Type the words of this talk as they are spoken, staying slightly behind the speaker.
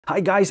Hi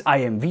guys, I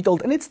am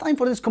Vitold and it's time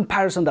for this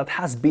comparison that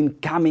has been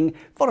coming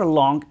for a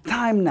long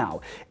time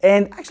now.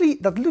 And actually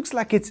that looks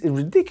like it's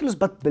ridiculous,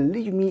 but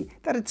believe me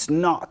that it's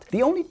not.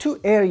 The only two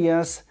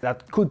areas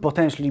that could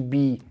potentially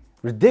be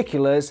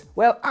ridiculous,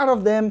 well, out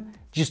of them,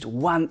 just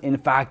one in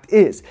fact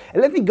is.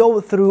 And let me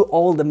go through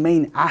all the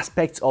main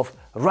aspects of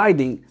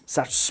riding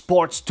such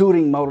sports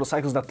touring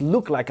motorcycles that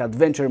look like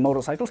adventure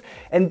motorcycles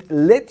and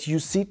let you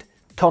sit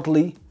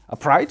totally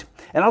upright,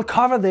 and I'll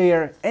cover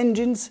their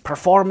engines,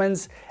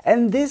 performance,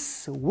 and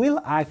this will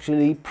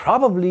actually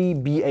probably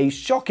be a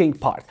shocking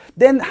part.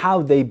 Then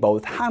how they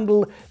both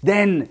handle,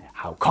 then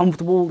how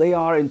comfortable they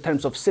are in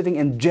terms of sitting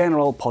and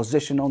general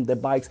position on the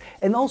bikes,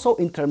 and also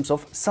in terms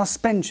of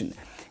suspension.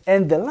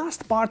 And the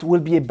last part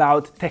will be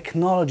about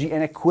technology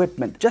and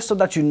equipment, just so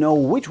that you know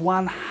which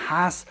one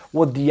has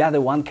what the other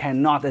one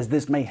cannot, as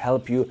this may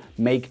help you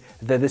make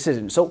the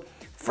decision. So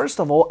first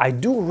of all, I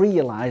do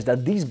realize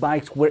that these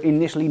bikes were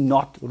initially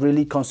not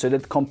really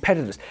considered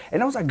competitors,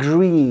 and I was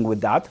agreeing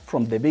with that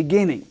from the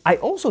beginning. I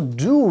also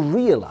do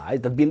realize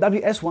that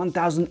BMW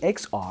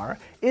S1000XR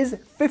is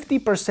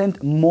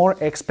 50% more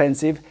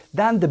expensive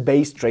than the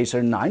base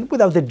Tracer 9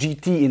 without the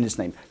GT in its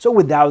name, so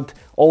without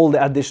all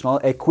the additional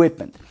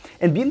equipment.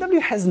 And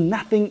BMW has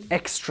nothing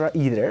extra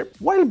either,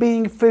 while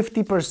being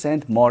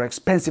 50% more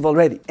expensive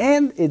already.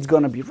 And it's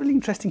gonna be really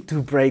interesting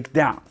to break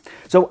down.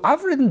 So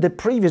I've ridden the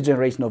previous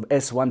generation of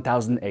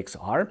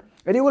S1000XR,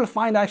 and you will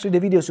find actually the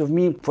videos of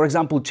me, for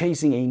example,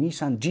 chasing a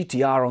Nissan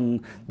GTR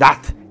on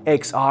that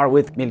XR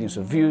with millions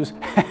of views,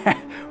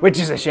 which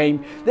is a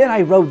shame. Then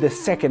I rode the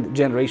second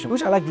generation,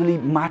 which I like really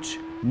much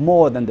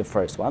more than the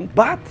first one.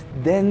 But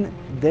then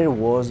there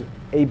was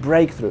a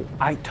breakthrough.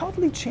 I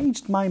totally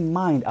changed my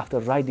mind after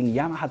riding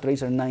Yamaha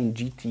Tracer 9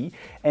 GT,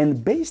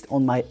 and based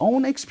on my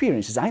own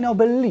experiences, I now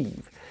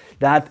believe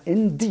that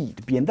indeed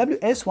BMW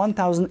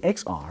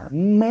S1000XR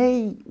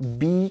may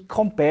be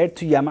compared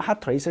to Yamaha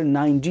Tracer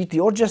 9 GT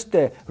or just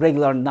the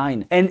regular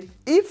 9. And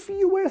if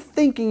you were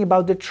thinking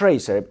about the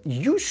Tracer,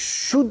 you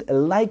should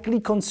likely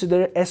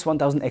consider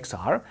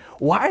S1000XR,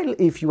 while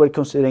if you were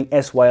considering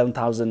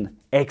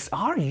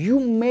S1000XR, you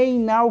may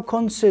now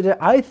consider,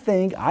 I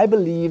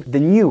believe, the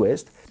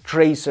newest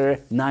Tracer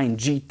 9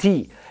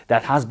 GT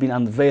that has been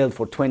unveiled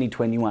for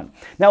 2021.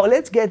 Now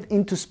let's get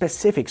into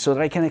specifics so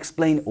that I can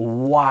explain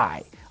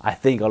why I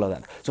think all of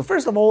that. So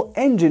first of all,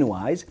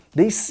 engine-wise,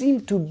 they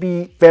seem to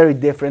be very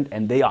different,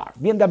 and they are.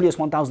 BMW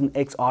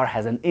S1000XR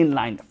has an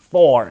inline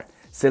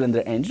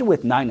 4-cylinder engine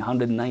with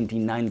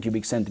 999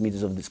 cubic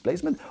centimeters of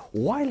displacement,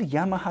 while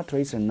Yamaha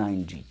Tracer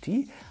 9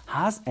 GT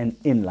has an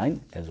inline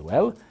as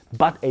well,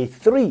 but a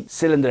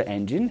 3-cylinder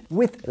engine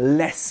with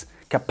less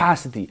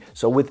capacity,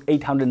 so with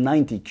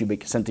 890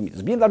 cubic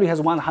centimeters. BMW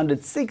has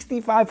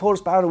 165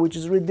 horsepower, which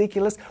is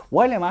ridiculous,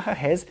 while Yamaha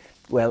has,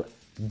 well,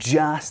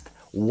 just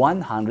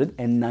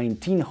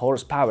 119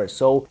 horsepower,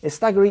 so a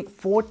staggering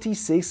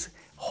 46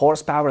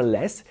 horsepower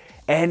less,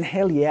 and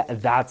hell yeah,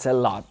 that's a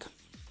lot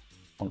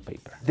on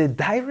paper. The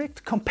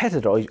direct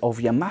competitor of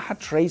Yamaha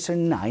Tracer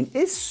 9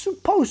 is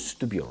supposed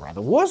to be, or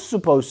rather was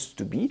supposed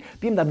to be,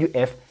 BMW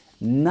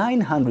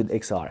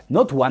F900XR,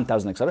 not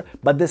 1000XR,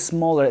 but the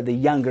smaller, the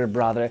younger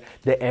brother,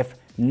 the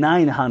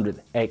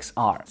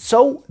F900XR.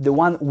 So the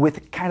one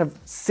with kind of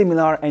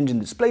similar engine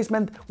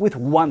displacement with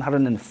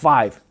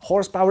 105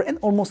 horsepower and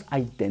almost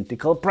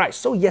identical price.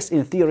 So yes,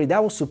 in theory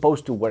that was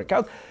supposed to work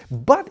out,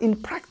 but in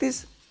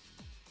practice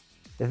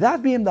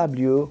that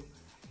BMW,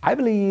 I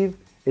believe,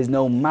 is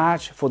no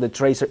match for the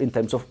Tracer in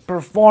terms of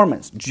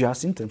performance,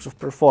 just in terms of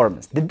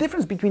performance. The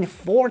difference between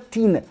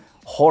 14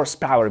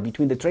 horsepower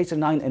between the Tracer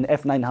 9 and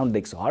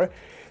F900XR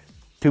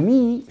to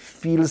me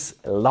feels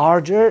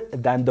larger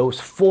than those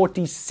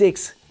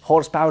 46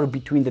 horsepower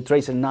between the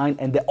Tracer 9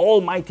 and the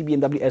almighty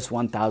BMW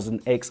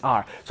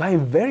S1000XR. So I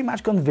am very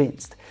much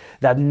convinced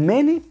that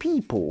many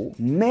people,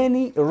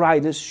 many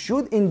riders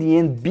should in the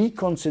end be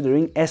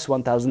considering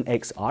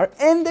S1000XR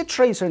and the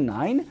Tracer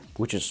 9,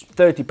 which is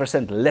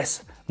 30%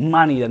 less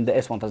money than the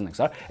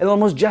S1000XR, and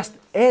almost just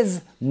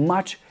as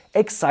much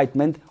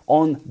excitement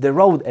on the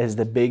road as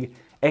the big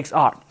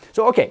XR.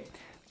 So okay,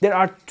 there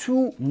are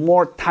two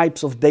more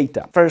types of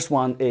data. First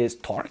one is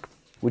torque,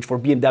 which for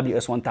BMW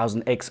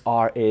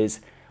S1000XR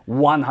is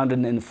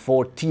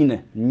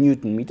 114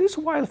 Newton meters,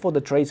 while for the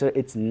Tracer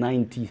it's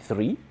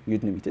 93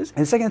 Newton meters.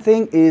 And second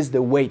thing is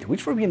the weight,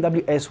 which for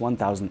BMW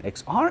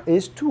S1000XR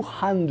is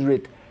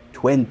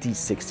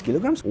 226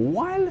 kilograms,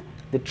 while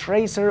the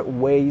Tracer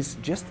weighs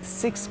just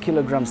 6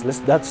 kilograms less.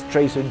 That's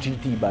Tracer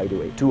GT, by the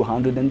way,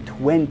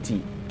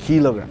 220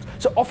 kilograms.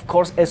 So of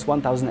course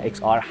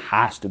S1000XR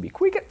has to be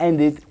quicker,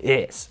 and it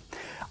is.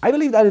 I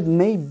believe that it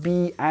may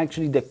be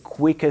actually the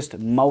quickest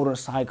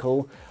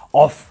motorcycle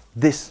of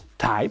this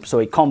type, so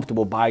a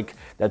comfortable bike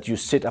that you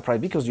sit upright,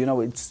 because you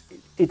know it's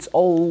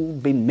all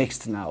been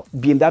mixed now.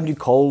 BMW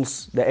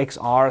calls the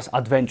XRs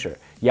adventure,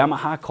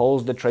 Yamaha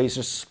calls the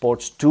Tracer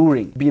sports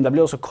touring, BMW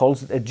also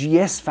calls it a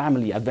GS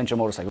family adventure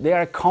motorcycle. They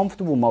are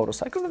comfortable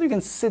motorcycles that you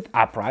can sit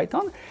upright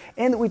on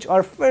and which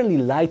are fairly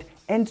light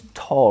and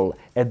tall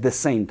at the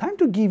same time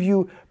to give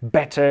you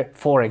better,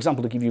 for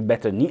example, to give you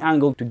better knee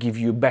angle, to give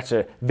you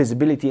better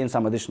visibility and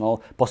some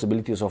additional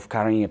possibilities of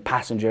carrying a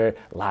passenger,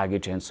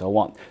 luggage and so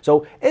on.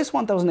 So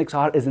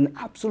S1000XR is an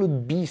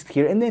absolute beast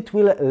here, and it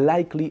will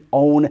likely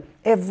own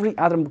every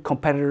other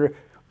competitor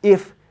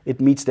if it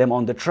meets them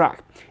on the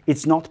track.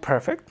 It's not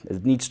perfect.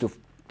 It needs to,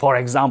 for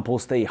example,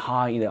 stay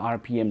high in the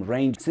RPM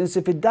range, since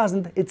if it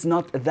doesn't, it's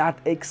not that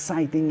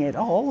exciting at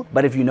all.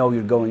 But if you know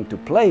you're going to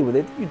play with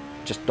it, you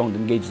just don't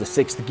engage the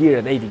 6th gear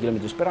at 80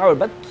 kilometers per hour,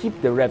 but keep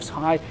the revs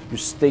high. You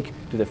stick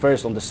to the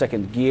 1st on the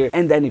 2nd gear,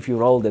 and then if you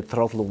roll the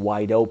throttle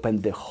wide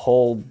open, the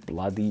whole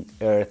bloody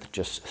earth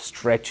just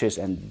stretches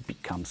and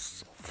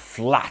becomes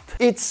flat.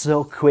 It's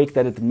so quick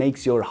that it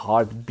makes your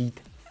heart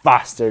beat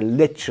faster,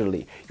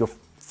 literally. Your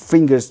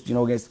fingers, you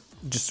know, gets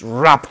just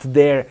wrapped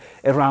there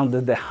around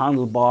the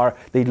handlebar,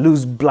 they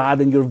lose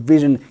blood and your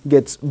vision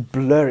gets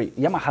blurry.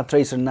 Yamaha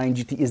Tracer 9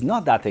 GT is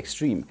not that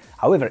extreme.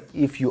 However,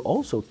 if you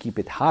also keep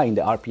it high in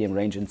the RPM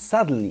range and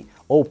suddenly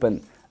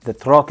open the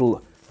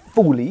throttle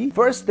fully,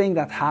 first thing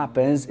that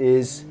happens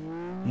is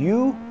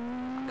you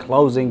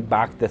closing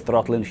back the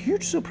throttle in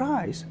huge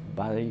surprise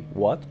by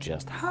what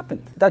just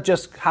happened. That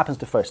just happens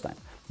the first time.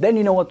 Then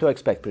you know what to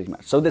expect pretty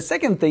much. So the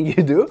second thing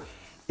you do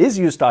is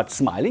you start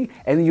smiling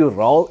and you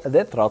roll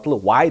the throttle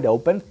wide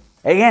open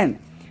again.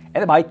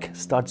 And the bike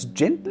starts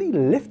gently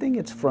lifting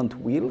its front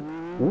wheel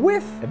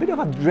with a bit of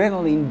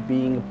adrenaline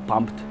being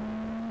pumped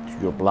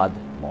to your blood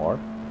more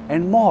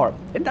and more.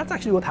 And that's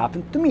actually what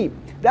happened to me.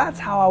 That's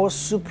how I was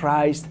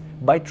surprised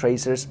by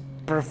Tracer's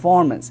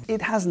performance.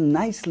 It has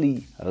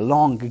nicely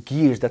long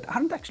gears that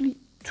aren't actually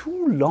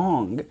too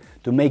long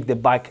to make the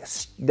bike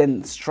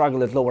then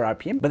struggle at lower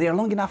RPM, but they are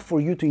long enough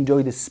for you to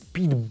enjoy the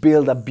speed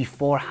build-up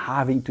before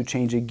having to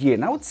change a gear.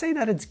 And I would say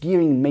that its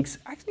gearing makes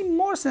actually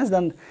more sense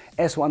than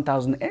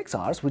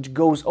S1000XR's, which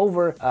goes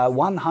over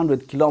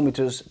 100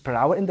 kilometers per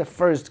hour in the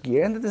 1st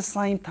gear, and at the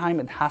same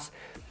time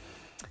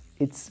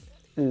it's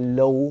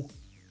low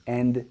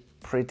and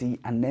pretty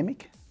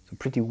anemic, so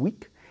pretty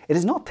weak. It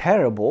is not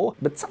terrible,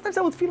 but sometimes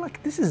I would feel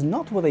like this is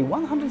not what a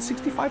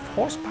 165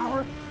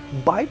 horsepower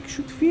bike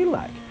should feel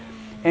like.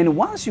 And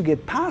once you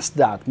get past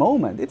that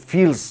moment, it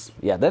feels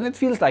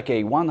like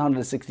a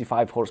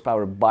 165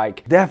 horsepower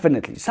bike,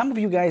 definitely. Some of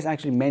you guys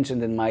actually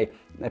mentioned in my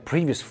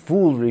previous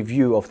full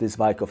review of this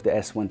bike, of the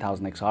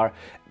S1000XR,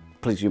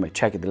 please, you may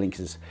check it, the link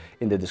is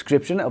in the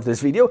description of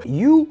this video.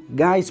 You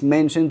guys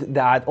mentioned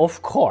that,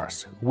 of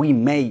course, we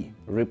may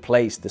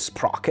replace the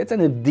sprockets,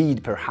 and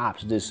indeed,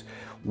 perhaps this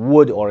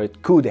would, or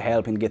it could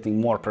help in getting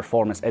more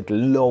performance at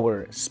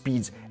lower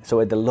speeds,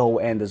 so at the low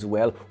end as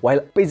well, while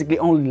basically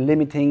only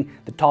limiting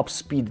the top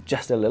speed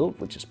just a little,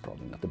 which is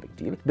probably not a big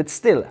deal. But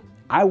still,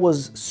 I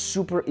was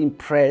super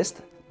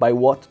impressed by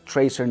what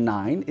Tracer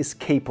 9 is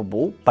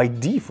capable by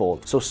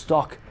default, so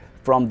stock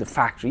from the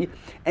factory,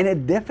 and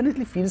it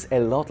definitely feels a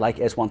lot like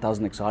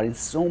S1000XR in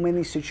so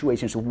many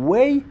situations,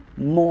 way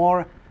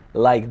more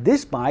like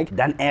this bike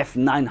than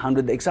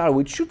F900XR,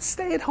 which should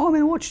stay at home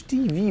and watch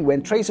TV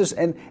when Tracers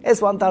and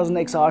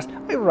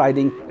S1000XRs are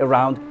riding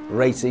around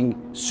racing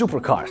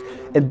supercars.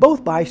 And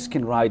both bikes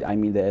can ride, I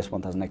mean the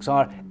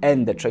S1000XR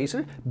and the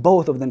Tracer,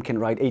 both of them can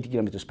ride 80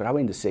 kilometers per hour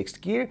in the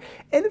 6th gear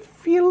and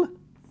feel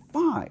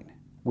fine,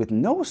 with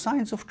no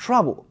signs of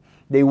trouble.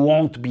 They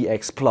won't be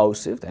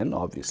explosive then,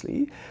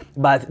 obviously,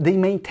 but they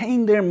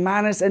maintain their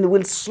manners and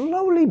will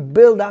slowly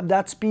build up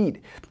that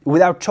speed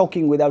without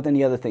choking, without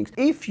any other things.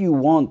 If you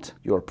want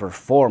your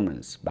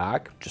performance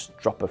back, just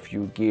drop a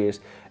few gears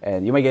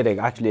and you may get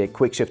actually a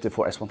quick shifter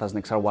for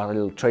S1000XR while a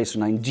little Tracer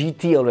 9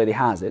 GT already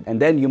has it, and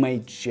then you may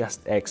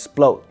just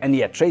explode. And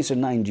yeah, Tracer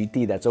 9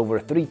 GT, that's over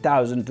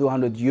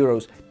 3,200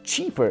 euros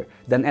cheaper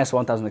than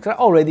S1000XR,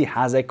 already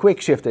has a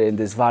quick shifter in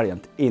this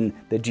variant, in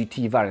the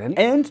GT variant.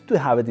 And to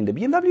have it in the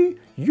BMW,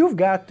 you've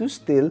got to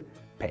still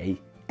pay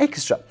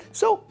extra.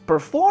 So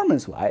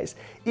performance-wise,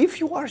 if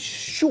you are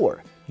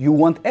sure you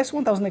want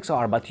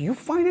S1000XR, but you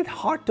find it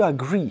hard to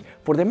agree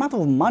for the amount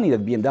of money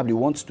that BMW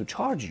wants to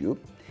charge you,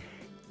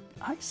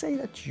 I say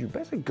that you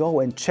better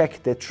go and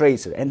check the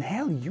Tracer, and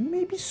hell, you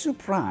may be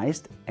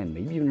surprised and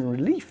maybe even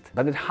relieved.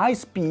 But at high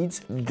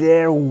speeds,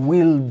 there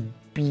will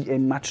be a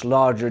much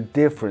larger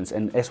difference,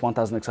 and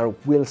S1000XR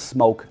will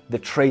smoke the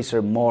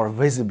Tracer more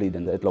visibly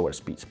than at lower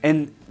speeds.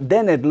 And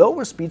then at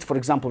lower speeds, for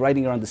example,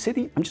 riding around the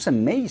city, I'm just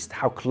amazed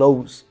how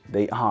close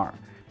they are,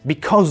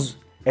 because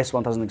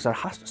S1000XR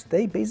has to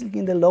stay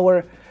basically in the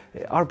lower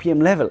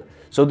RPM level.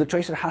 So the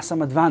Tracer has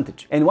some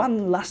advantage. And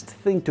one last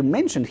thing to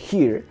mention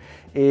here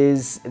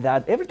is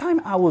that every time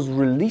I was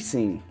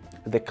releasing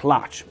the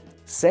clutch,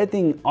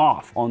 setting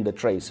off on the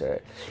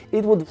Tracer,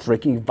 it would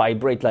freaking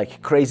vibrate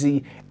like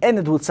crazy and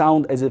it would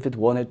sound as if it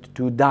wanted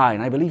to die.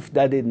 And I believe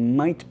that it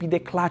might be the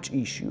clutch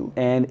issue,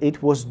 and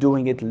it was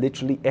doing it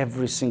literally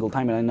every single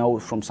time. And I know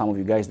from some of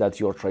you guys that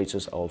your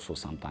Tracers also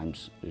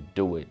sometimes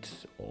do it,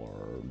 or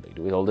they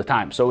do it all the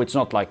time. So it's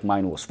not like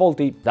mine was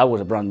faulty. That was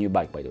a brand new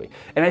bike, by the way.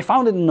 And I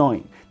found it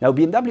annoying. Now,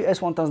 BMW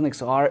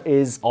S1000XR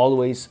is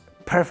always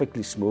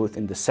perfectly smooth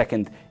in this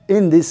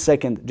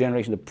second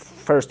generation. The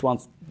first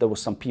ones there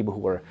was some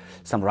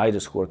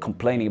riders who were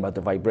complaining about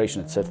the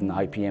vibration at certain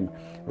IPM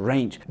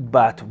range.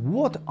 But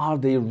what are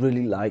they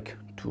really like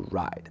to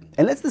ride?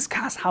 And let's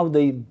discuss how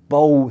they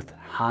both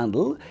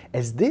handle,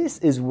 as this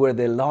is where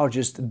the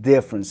largest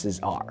differences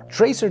are.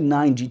 Tracer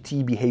 9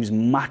 GT behaves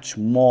much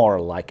more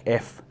like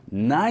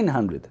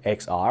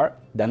F900XR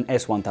than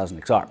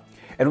S1000XR.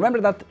 And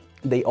remember that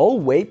they all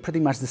weigh pretty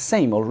much the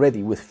same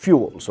already with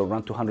fuel, so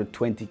around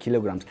 220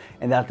 kilograms,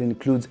 and that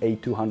includes a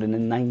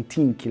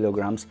 219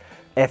 kilograms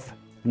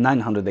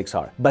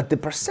F900XR. But the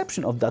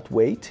perception of that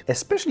weight,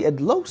 especially at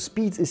low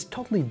speeds, is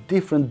totally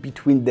different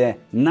between the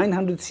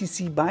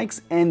 900cc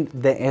bikes and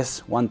the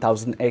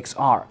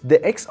S1000XR. The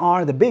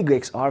XR, the big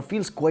XR,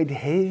 feels quite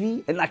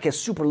heavy and like a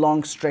super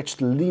long stretched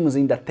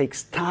limousine that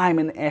takes time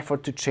and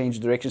effort to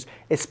change directions,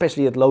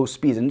 especially at low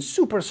speeds, and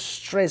super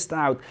stressed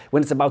out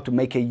when it's about to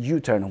make a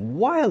U-turn,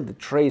 while the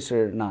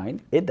Tracer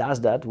 9, it does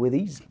that with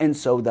ease. And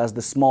so does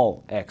the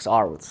small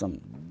XR with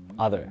some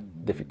other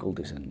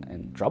difficulties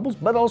and troubles,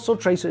 but also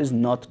Tracer is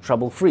not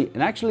trouble-free.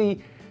 And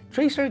actually,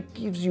 Tracer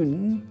gives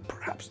you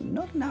perhaps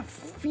not enough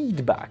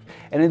feedback,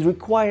 and it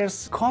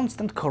requires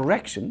constant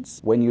corrections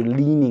when you're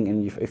leaning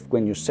and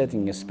when you're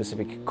setting a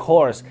specific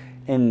course,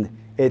 and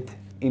it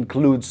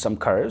includes some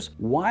curves,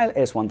 while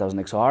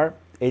S1000XR,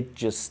 it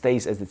just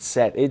stays as it's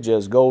set. It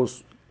just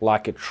goes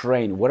like a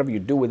train. Whatever you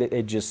do with it,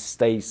 it just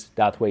stays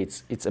that way.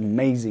 It's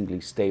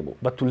amazingly stable.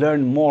 But to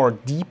learn more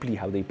deeply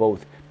how they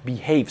both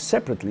behave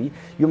separately,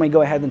 you may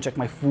go ahead and check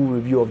my full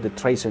review of the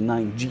Tracer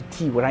 9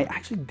 GT, where I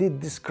actually did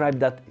describe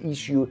that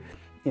issue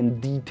in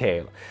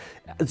detail.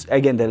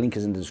 Again, the link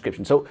is in the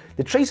description. So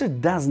the Tracer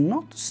does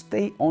not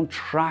stay on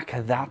track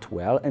that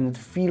well, and it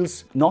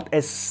feels not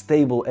as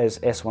stable as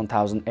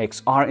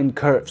S1000XR in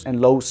curves and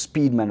low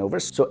speed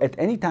maneuvers, so at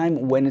any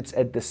time when it's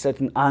at the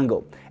certain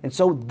angle. And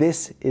so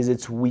this is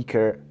its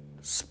weaker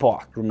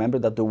spot. Remember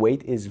that the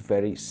weight is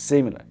very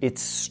similar.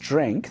 Its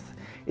strength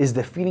is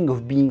the feeling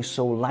of being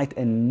so light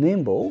and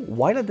nimble,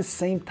 while at the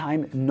same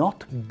time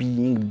not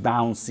being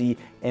bouncy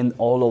and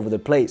all over the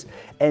place.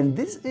 And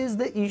this is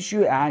the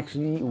issue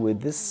actually with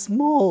the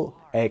small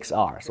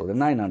XR, so the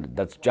 900,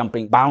 that's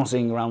jumping,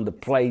 bouncing around the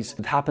place.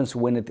 It happens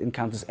when it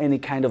encounters any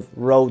kind of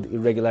road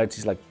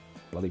irregularities like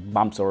bloody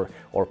bumps or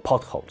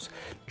potholes.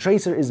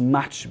 Tracer is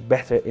much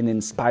better in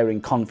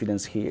inspiring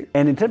confidence here.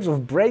 And in terms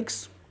of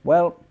brakes,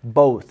 well,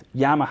 both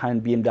Yamaha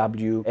and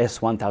BMW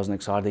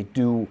S1000XR, they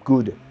do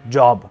good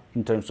job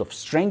in terms of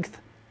strength,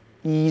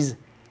 ease,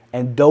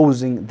 and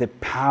dosing the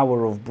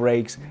power of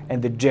brakes and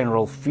the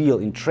general feel.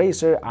 In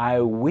Tracer, I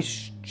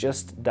wish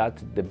just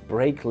that the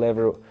brake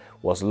lever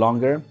was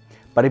longer,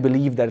 but I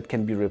believe that it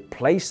can be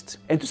replaced.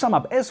 And to sum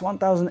up,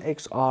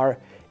 S1000XR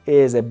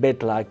is a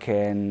bit like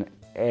an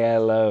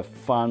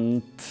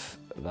elephant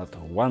that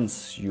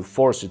once you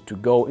force it to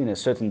go in a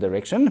certain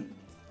direction,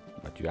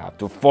 but you have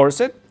to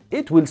force it,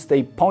 it will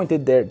stay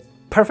pointed there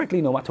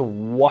perfectly no matter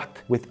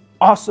what, with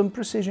awesome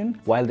precision,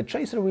 while the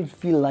Tracer will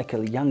feel like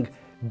a young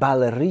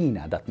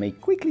ballerina that may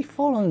quickly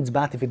fall on its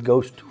butt if it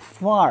goes too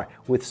far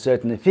with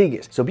certain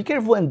figures. So be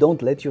careful and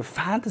don't let your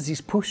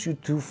fantasies push you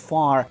too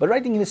far. But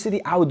riding in the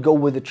city, I would go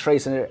with the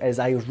Tracer, as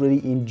I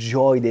really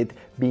enjoyed it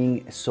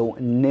being so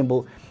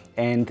nimble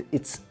and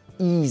its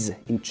ease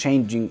in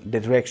changing the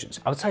directions.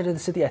 Outside of the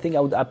city, I think I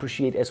would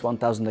appreciate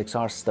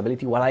S1000XR's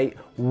stability, while I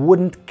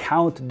wouldn't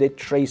count the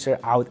Tracer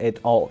out at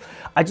all.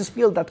 I just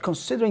feel that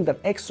considering that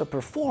extra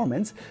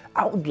performance,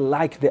 I would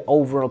like the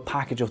overall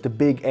package of the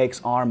big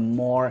XR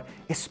more,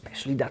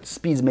 especially that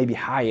speeds may be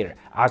higher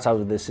outside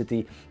of the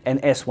city,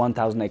 and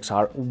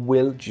S1000XR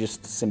will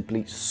just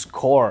simply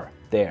score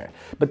there.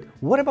 But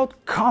what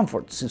about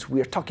comfort, since we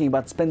are talking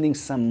about spending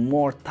some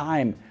more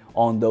time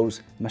on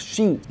those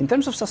machines? In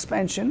terms of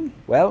suspension,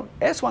 well,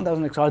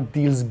 S1000XR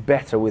deals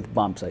better with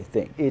bumps, I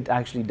think. It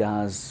actually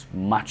does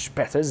much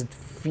better. It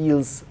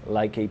feels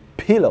like a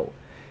pillow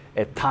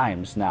at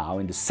times now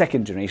in the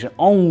second generation,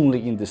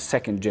 only in the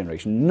second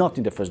generation, not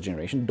in the first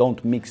generation.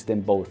 Don't mix them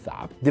both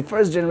up. The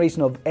first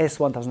generation of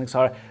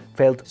S1000XR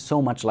felt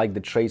so much like the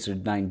Tracer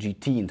 9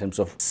 GT in terms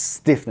of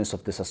stiffness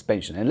of the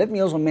suspension. And let me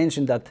also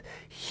mention that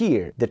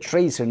here, the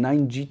Tracer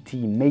 9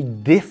 GT may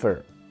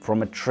differ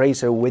from a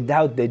Tracer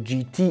without the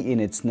GT in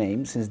its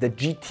name, since the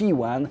GT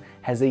one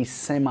has a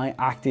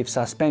semi-active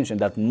suspension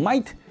that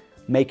might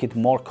make it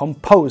more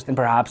composed and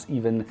perhaps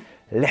even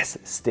less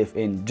stiff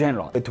in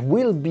general. It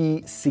will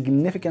be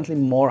significantly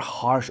more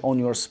harsh on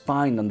your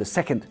spine than the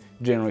second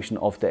generation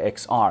of the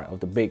XR, of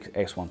the big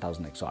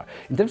S1000XR.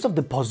 In terms of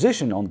the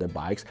position on the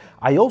bikes,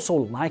 I also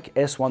like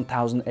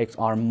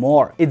S1000XR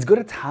more. It's got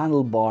its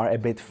handlebar a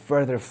bit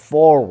further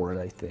forward,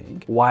 I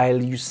think,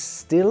 while you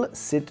still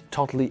sit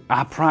totally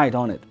upright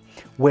on it.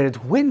 Where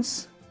it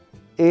wins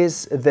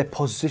is the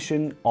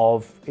position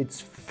of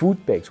its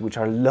foot pegs, which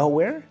are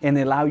lower and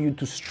allow you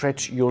to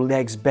stretch your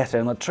legs better.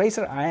 On a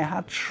Tracer, I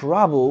had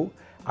trouble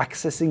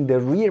accessing the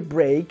rear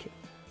brake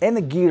and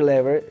the gear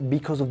lever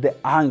because of the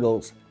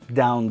angles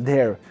down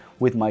there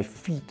with my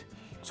feet,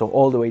 so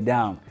all the way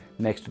down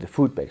next to the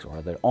foot pegs, or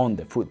rather on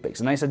the foot pegs.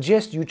 And I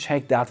suggest you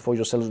check that for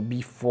yourselves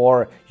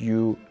before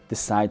you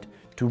decide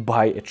to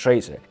buy a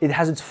Tracer. It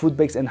has its foot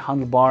pegs and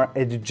handlebar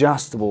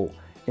adjustable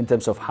in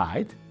terms of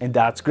height, and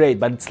that's great,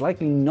 but it's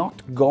likely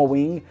not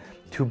going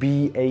to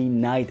be a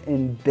night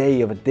and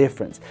day of a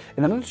difference.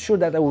 And I'm not sure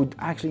that I would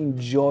actually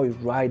enjoy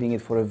riding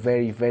it for a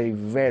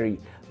very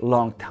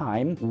long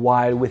time,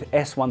 while with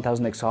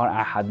S1000XR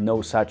I had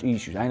no such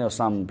issues. I know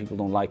some people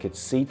don't like its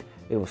seat.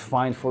 It was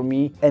fine for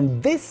me.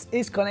 And this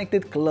is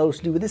connected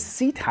closely with the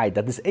seat height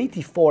that is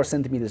 84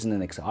 centimeters in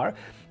an XR,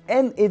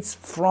 and it's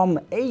from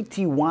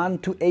 81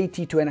 to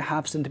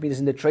 82.5 centimeters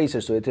in the Tracer,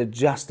 so it's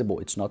adjustable.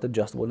 It's not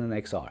adjustable in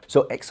an XR.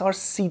 So XR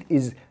seat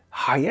is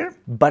higher,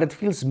 but it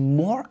feels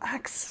more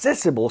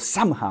accessible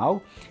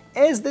somehow,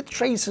 as the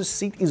Tracer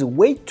seat is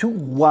way too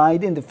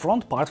wide in the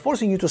front part,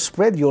 forcing you to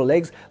spread your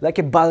legs like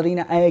a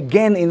ballerina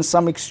again in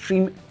some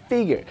extreme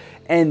figure.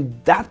 And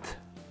that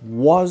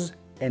was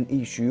an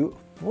issue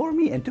for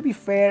me. And to be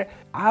fair,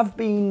 I've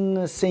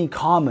been seeing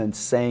comments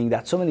saying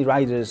that so many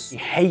riders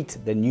hate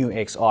the new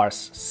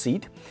XR's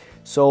seat.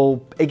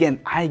 So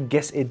again, I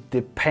guess it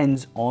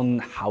depends on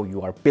how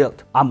you are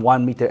built. I'm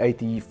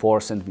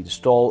 1.84 meters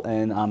tall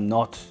and I'm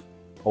not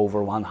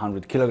over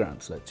 100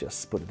 kilograms, let's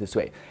just put it this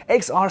way.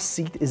 XR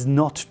seat is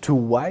not too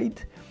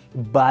wide,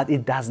 but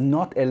it does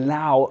not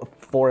allow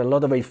for a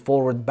lot of a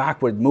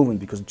forward-backward movement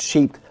because it's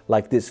shaped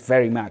like this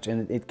very much,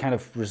 and it kind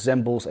of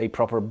resembles a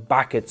proper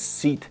bucket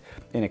seat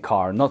in a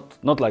car,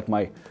 not like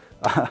my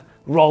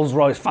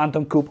Rolls-Royce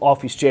Phantom Coupe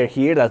office chair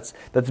here that's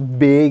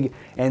big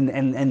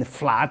and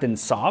flat and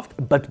soft.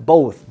 But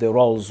both the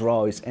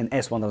Rolls-Royce and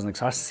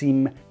S1000XR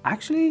seem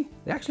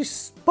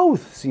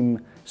both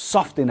seem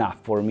soft enough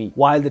for me,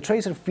 while the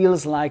Tracer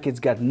feels like it's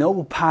got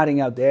no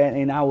padding out there,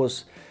 and I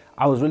was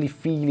really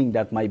feeling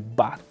that my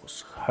butt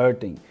was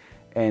hurting,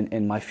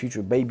 and my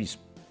future babies,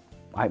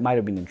 I might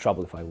have been in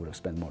trouble if I would have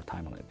spent more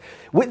time on it.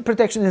 Wind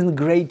protection isn't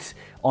great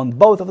on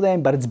both of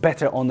them, but it's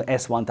better on the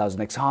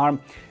S1000XR.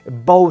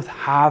 Both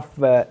have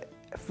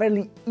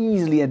fairly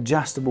easily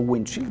adjustable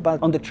windshield,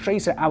 but on the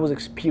Tracer I was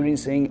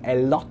experiencing a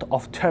lot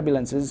of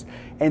turbulences,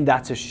 and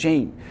that's a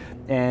shame.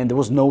 And there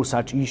was no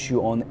such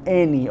issue on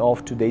any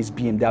of today's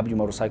BMW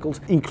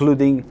motorcycles,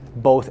 including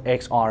both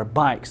XR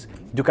bikes.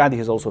 Ducati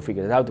has also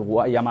figured it out.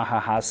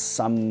 Yamaha has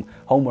some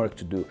homework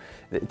to do.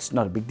 It's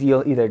not a big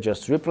deal, either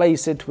just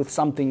replace it with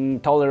something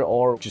taller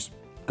or just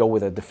go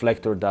with a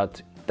deflector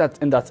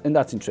and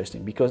that's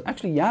interesting, because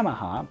actually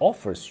Yamaha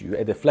offers you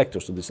a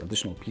deflector, so this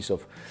additional piece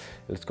of,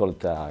 let's call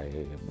it a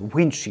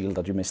windshield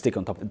that you may stick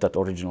on top of that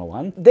original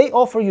one. They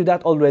offer you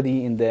that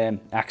already in the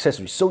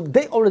accessories, so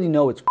they already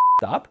know it's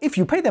up. If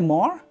you pay them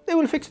more, they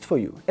will fix it for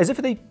you, as if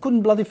they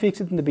couldn't bloody fix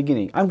it in the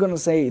beginning. I'm gonna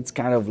say it's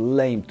kind of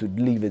lame to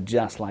leave it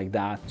just like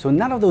that. So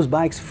none of those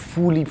bikes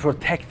fully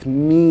protect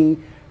me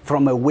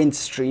from a wind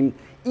stream,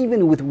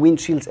 even with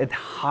windshields at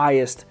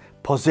highest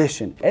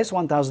position.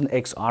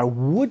 S1000XR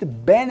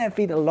would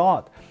benefit a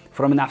lot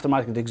from an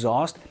aftermarket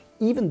exhaust,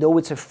 even though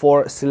it's a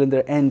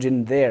 4-cylinder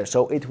engine there,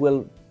 so it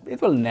will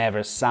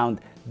never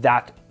sound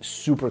that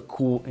super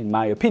cool in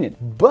my opinion,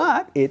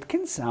 but it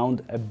can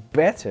sound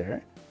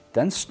better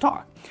than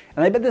stock.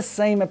 And I bet the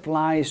same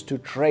applies to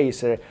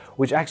Tracer,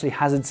 which actually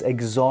has its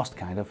exhaust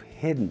kind of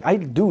hidden. I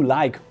do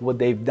like what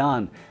they've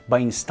done by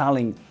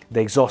installing the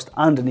exhaust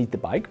underneath the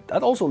bike.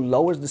 That also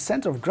lowers the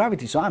center of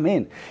gravity, so I'm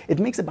in. It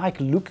makes the bike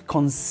look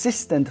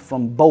consistent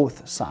from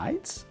both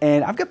sides,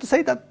 and I've got to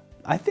say that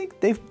I think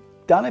they've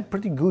done a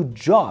pretty good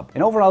job.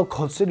 And overall,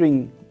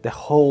 considering the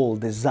whole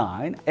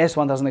design,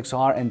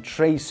 S1000XR and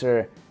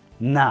Tracer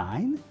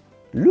 9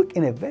 look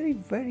in a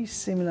very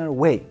similar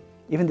way,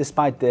 even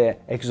despite the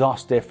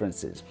exhaust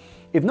differences.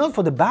 If not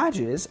for the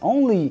badges,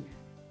 only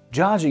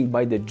judging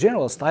by the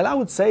general style, I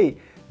would say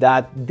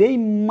that they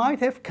might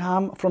have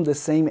come from the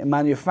same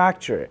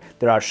manufacturer.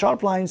 There are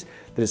sharp lines,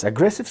 there is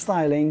aggressive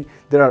styling,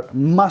 there are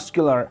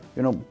muscular,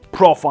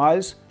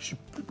 profiles,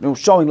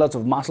 showing lots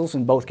of muscles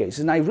in both cases,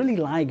 and I really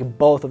like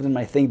both of them.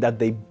 I think that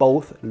they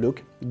both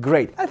look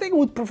great. I think I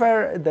would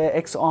prefer the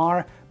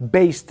XR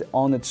based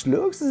on its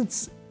looks.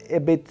 It's a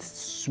bit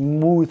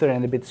smoother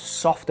and a bit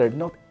softer,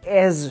 not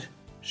as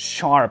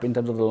sharp in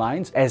terms of the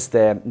lines as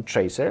the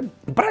Tracer,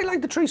 but I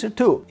like the Tracer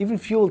too. Even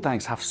fuel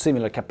tanks have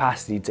similar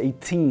capacity. It's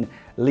 18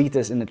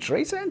 liters in the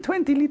Tracer and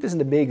 20 liters in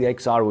the big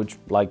XR, which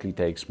likely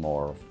takes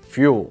more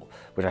fuel,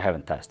 which I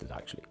haven't tested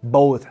actually.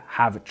 Both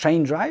have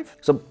chain drive,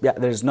 so yeah,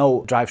 there's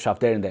no drive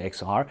shaft there in the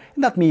XR,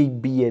 and that may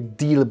be a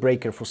deal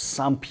breaker for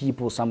some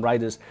people, some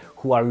riders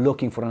who are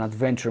looking for an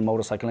adventure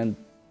motorcycle and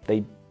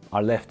they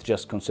are left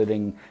just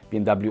considering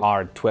BMW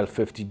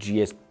R1250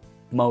 GS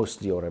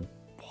mostly, or a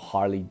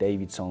Harley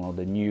Davidson, or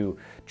the new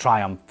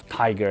Triumph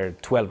Tiger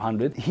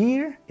 1200.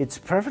 Here it's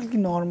perfectly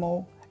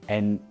normal,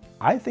 and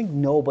I think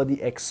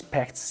nobody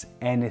expects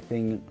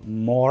anything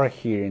more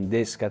here in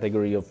this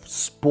category of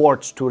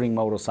sports touring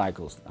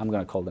motorcycles. I'm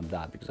gonna call them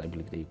that because I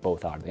believe they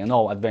both are. They are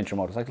no adventure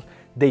motorcycles.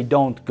 They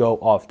don't go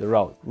off the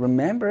road.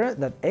 Remember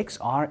that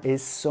XR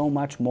is so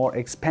much more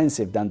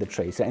expensive than the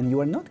Tracer, and you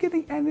are not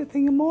getting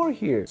anything more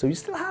here. So you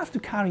still have to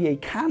carry a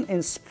can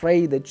and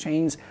spray the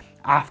chains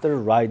after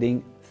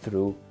riding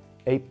through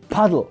a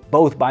puddle.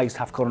 Both bikes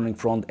have cornering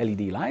front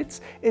LED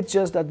lights. It's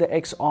just that the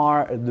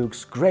XR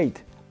looks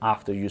great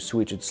after you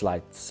switch its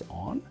lights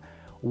on,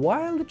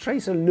 while the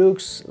Tracer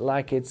looks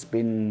like it's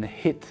been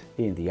hit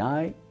in the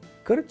eye,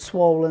 got it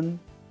swollen,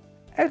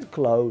 and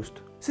closed.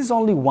 Since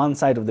only one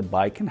side of the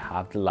bike can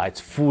have the lights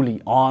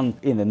fully on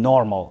in the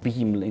normal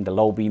beam, in the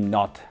low beam,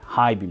 not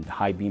high beam. The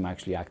high beam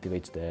actually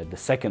activates the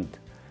second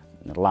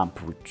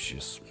lamp, which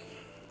is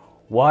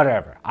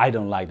whatever. I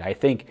don't like that. I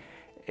think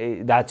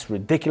that's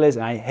ridiculous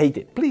and I hate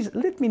it. Please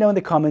let me know in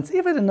the comments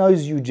if it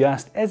annoys you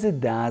just as it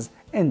does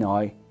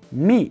annoy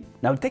me.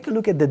 Now take a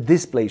look at the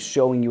display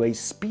showing you a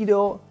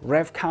speedo,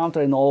 rev counter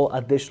and all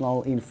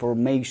additional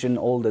information,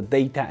 all the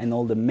data and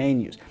all the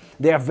menus.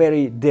 They are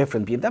very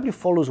different. BMW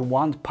follows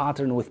one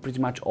pattern with pretty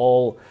much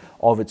all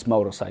of its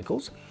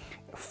motorcycles,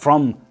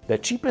 from the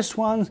cheapest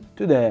ones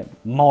to the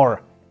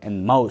more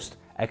and most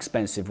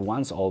expensive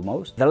ones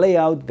almost. The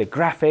layout, the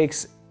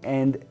graphics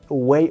and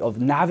way of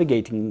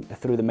navigating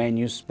through the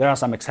menus. There are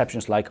some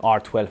exceptions like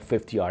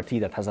R1250 RT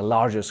that has a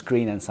larger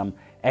screen and some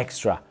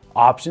extra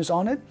options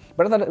on it,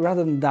 but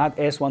rather than that,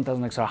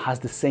 S1000XR has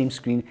the same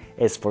screen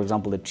as, for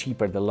example, the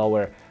cheaper, the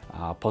lower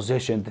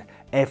positioned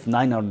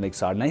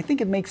F900XR, and I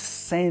think it makes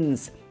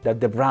sense that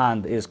the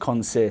brand is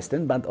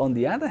consistent. But on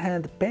the other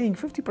hand, paying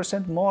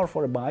 50% more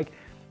for a bike,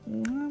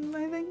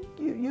 I think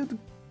you'd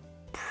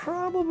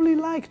probably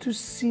like to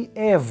see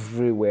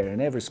everywhere in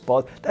every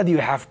spot that you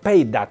have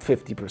paid that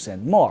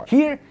 50% more.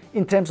 Here,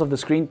 in terms of the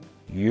screen,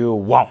 you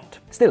won't.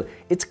 Still,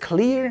 it's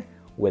clear,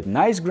 with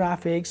nice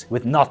graphics,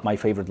 with not my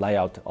favorite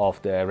layout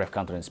of the rev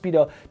counter and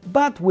speedo,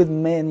 but with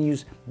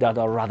menus that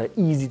are rather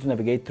easy to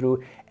navigate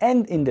through.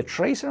 And in the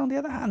Tracer, on the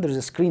other hand, there's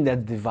a screen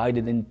that's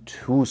divided in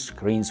two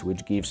screens,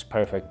 which gives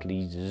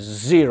perfectly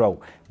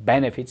zero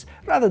benefits,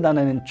 rather than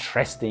an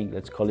interesting,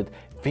 let's call it,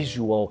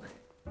 visual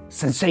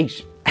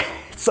sensation.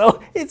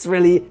 So it's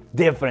really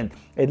different.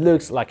 It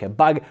looks like a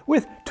bug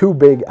with two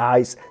big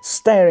eyes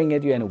staring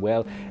at you, and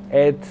well,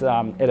 at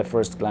a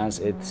first glance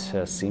it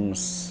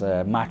seems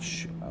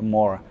much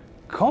more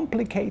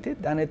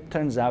complicated than it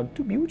turns out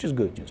to be, which is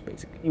good news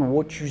basically.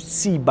 What you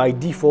see by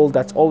default,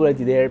 that's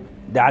already there,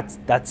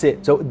 that's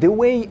it. So the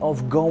way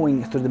of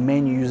going through the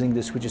menu using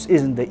the switches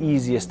isn't the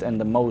easiest and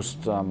the most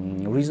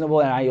reasonable,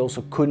 and I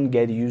also couldn't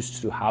get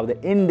used to how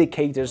the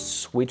indicator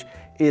switch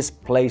is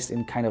placed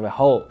in kind of a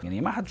hole. And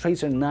Yamaha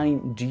Tracer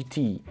 9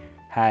 GT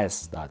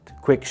has that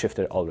quick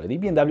shifter already.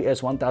 BMW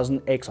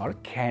S1000XR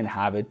can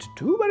have it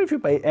too, but if you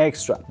pay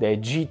extra. The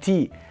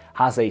GT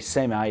has a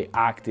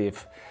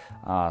semi-active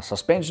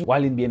suspension,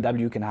 while in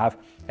BMW you can have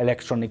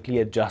electronically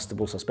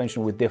adjustable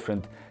suspension with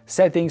different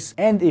settings,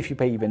 and if you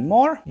pay even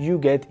more, you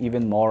get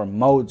even more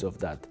modes of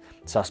that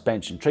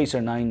suspension.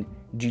 Tracer 9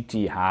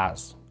 GT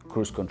has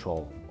cruise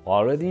control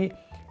already.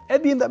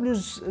 At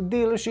BMW's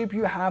dealership,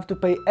 you have to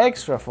pay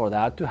extra for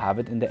that to have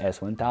it in the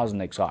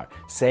S1000XR.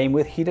 Same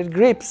with heated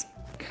grips.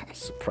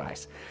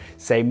 Surprise.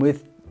 Same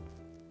with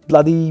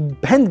bloody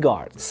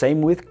handguard.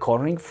 Same with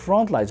cornering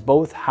front lights.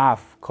 Both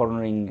have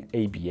cornering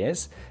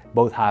ABS.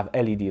 Both have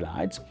LED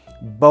lights.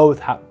 Both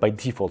have, by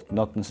default,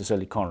 not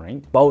necessarily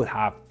cornering. Both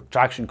have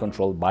traction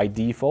control by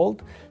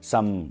default,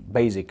 some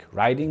basic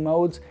riding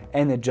modes,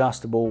 and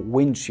adjustable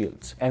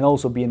windshields. And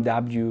also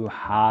BMW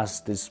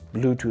has this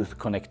Bluetooth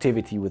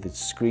connectivity with its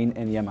screen,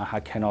 and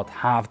Yamaha cannot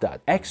have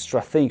that.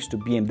 Extra things to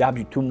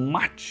BMW to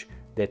match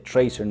the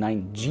Tracer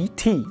 9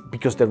 GT,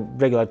 because the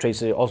regular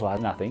Tracer also has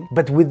nothing.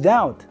 But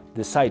without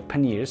the side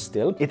panniers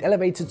still, it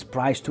elevates its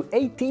price to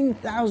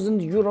 18,000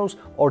 euros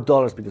or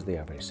dollars, because they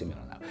are very similar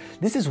now.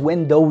 This is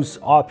when those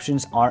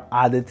options are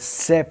added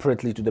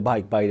separately to the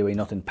bike, by the way,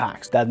 not in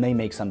packs. That may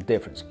make some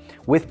difference.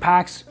 With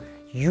packs,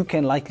 you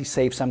can likely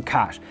save some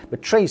cash,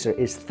 but Tracer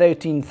is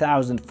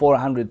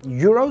 13,400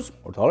 euros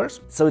or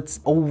dollars, so it's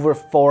over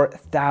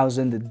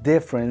 4,000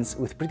 difference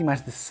with pretty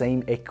much the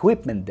same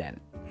equipment then.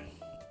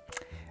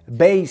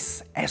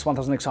 Base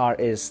S1000XR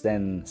is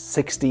then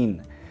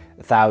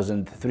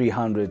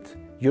 16,300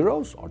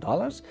 euros or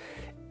dollars,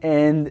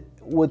 and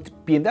what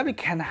BMW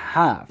can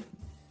have,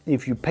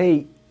 if you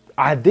pay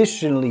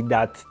additionally,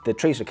 that the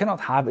Tracer cannot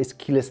have, is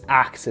keyless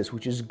access,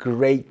 which is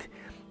great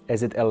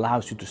as it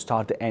allows you to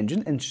start the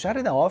engine and shut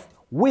it off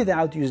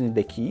without using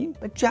the key,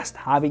 but just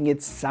having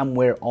it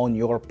somewhere on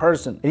your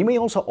person. And you may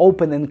also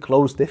open and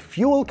close the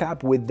fuel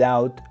cap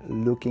without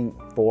looking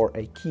for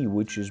a key,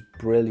 which is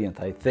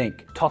brilliant, I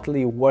think.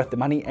 Totally worth the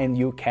money, and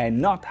you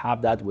cannot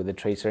have that with the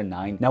Tracer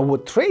 9. Now,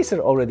 what Tracer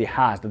already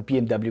has that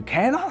BMW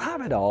cannot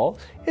have at all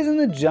is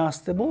an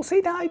adjustable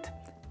seat height.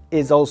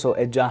 It's also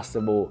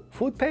adjustable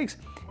foot pegs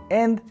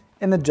and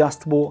an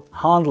adjustable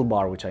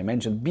handlebar, which I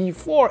mentioned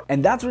before,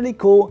 and that's really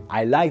cool.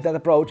 I like that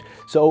approach.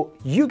 So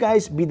you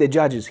guys be the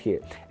judges here.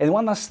 And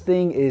one last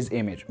thing is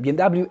image.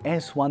 BMW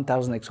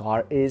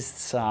S1000XR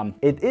is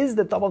it is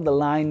the top of the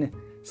line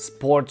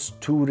sports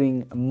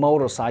touring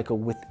motorcycle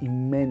with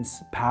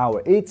immense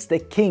power. It's the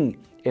king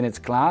in its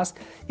class,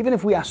 even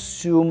if we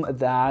assume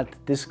that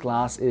this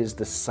class is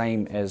the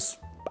same as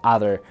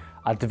other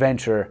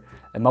adventure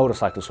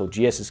motorcycles, so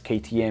GSs,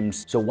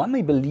 KTMs. So one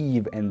may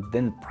believe and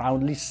then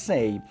proudly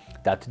say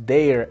that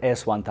their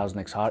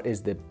S1000XR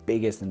is the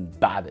biggest and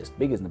baddest.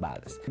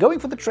 Going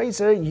for the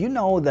Tracer, you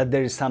know that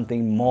there is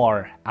something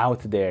more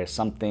out there,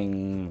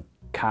 something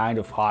kind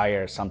of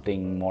higher,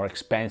 something more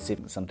expensive,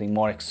 something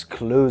more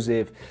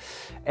exclusive.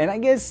 And I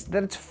guess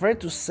that it's fair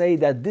to say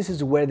that this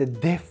is where the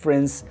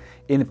difference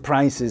in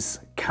prices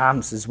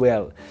comes as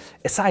well.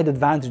 Aside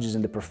advantages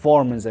in the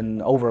performance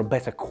and over a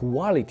better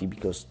quality,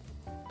 because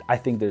I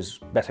think there's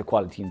better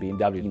quality in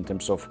BMW in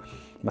terms of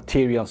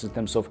materials, in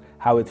terms of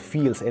how it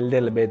feels a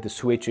little bit, the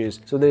switches.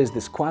 So there's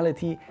this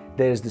quality,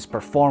 there's this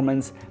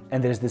performance,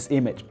 and there's this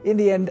image. In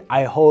the end,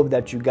 I hope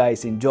that you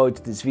guys enjoyed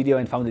this video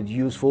and found it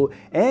useful,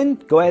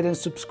 and go ahead and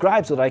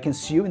subscribe so that I can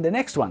see you in the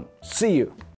next one. See you!